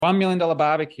$1 million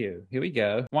barbecue. Here we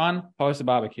go. One, host a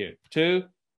barbecue. Two,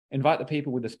 invite the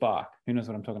people with the spark. Who knows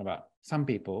what I'm talking about? Some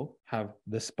people have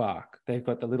the spark. They've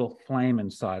got the little flame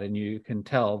inside, and you can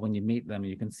tell when you meet them,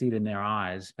 you can see it in their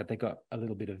eyes that they got a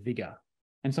little bit of vigor.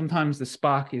 And sometimes the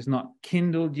spark is not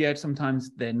kindled yet. Sometimes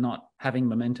they're not having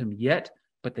momentum yet,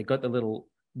 but they got the little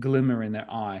glimmer in their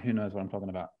eye. Who knows what I'm talking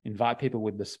about? Invite people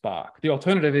with the spark. The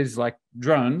alternative is like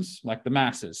drones, like the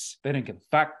masses. They don't give a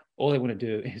fuck. All they want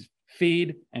to do is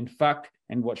feed and fuck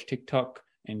and watch TikTok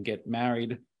and get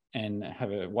married and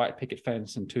have a white picket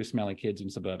fence and two smelly kids in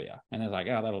suburbia. And they're like,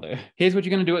 oh, that'll do. Here's what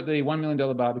you're going to do at the $1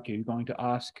 million barbecue. You're going to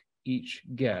ask each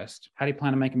guest, how do you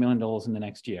plan to make $1 million in the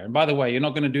next year? And by the way, you're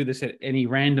not going to do this at any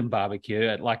random barbecue,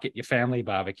 at your family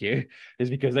barbecue, is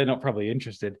because they're not probably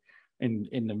interested in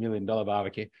the $1 million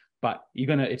barbecue. But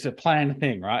it's a planned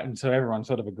thing, right? And so everyone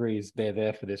sort of agrees they're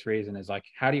there for this reason. Is like,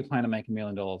 how do you plan to make $1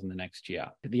 million in the next year?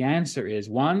 The answer is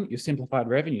one, your simplified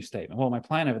revenue statement. Well, my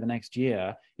plan over the next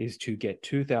year is to get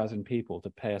 2,000 people to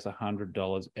pay us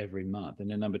 $100 every month. And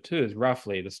then number two is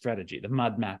roughly the strategy, the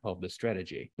mud map of the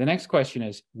strategy. The next question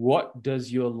is, what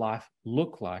does your life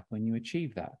look like when you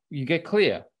achieve that? You get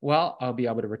clear. Well, I'll be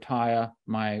able to retire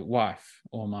my wife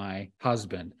or my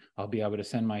husband. I'll be able to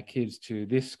send my kids to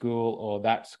this school or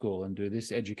that school and do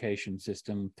this education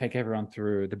system, take everyone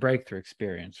through the breakthrough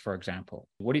experience, for example.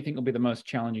 What do you think will be the most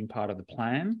challenging part of the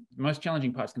plan? The most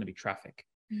challenging part is going to be traffic.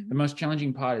 Mm-hmm. The most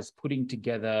challenging part is putting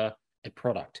together a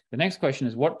product. The next question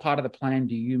is, what part of the plan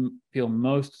do you feel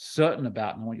most certain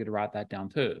about? And I want you to write that down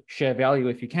too. Share value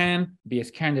if you can, be as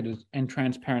candid and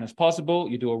transparent as possible.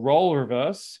 You do a role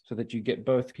reverse so that you get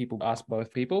both people, ask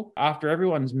both people. After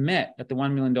everyone's met at the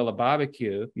 $1 million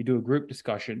barbecue, you do a group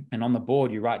discussion, and on the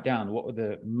board, you write down what were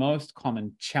the most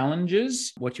common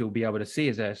challenges. What you'll be able to see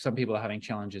is that some people are having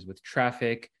challenges with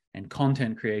traffic and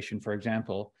content creation, for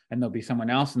example, and there'll be someone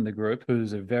else in the group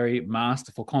who's a very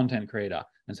masterful content creator.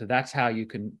 And so that's how you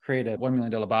can create a $1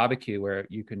 million barbecue where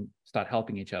you can start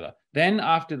helping each other. Then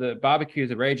after the barbecue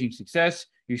is a raging success,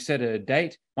 you set a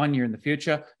date 1 year in the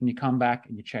future, and you come back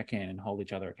and you check in and hold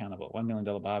each other accountable. $1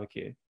 million barbecue.